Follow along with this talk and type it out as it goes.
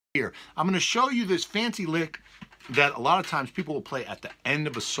Here, I'm going to show you this fancy lick that a lot of times people will play at the end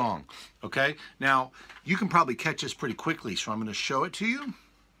of a song, okay? Now, you can probably catch this pretty quickly, so I'm going to show it to you.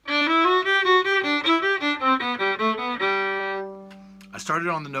 I started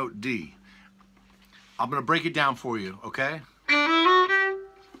on the note D. I'm going to break it down for you, okay?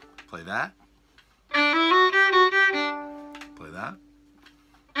 Play that. Play that.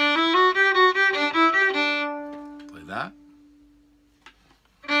 Play that.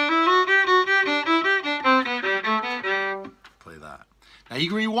 Play that. Now you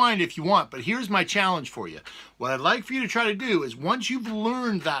can rewind if you want, but here's my challenge for you. What I'd like for you to try to do is once you've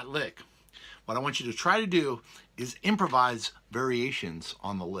learned that lick, what I want you to try to do is improvise variations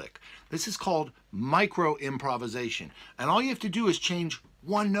on the lick. This is called micro improvisation. And all you have to do is change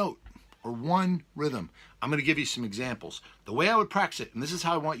one note or one rhythm. I'm going to give you some examples. The way I would practice it, and this is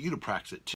how I want you to practice it too.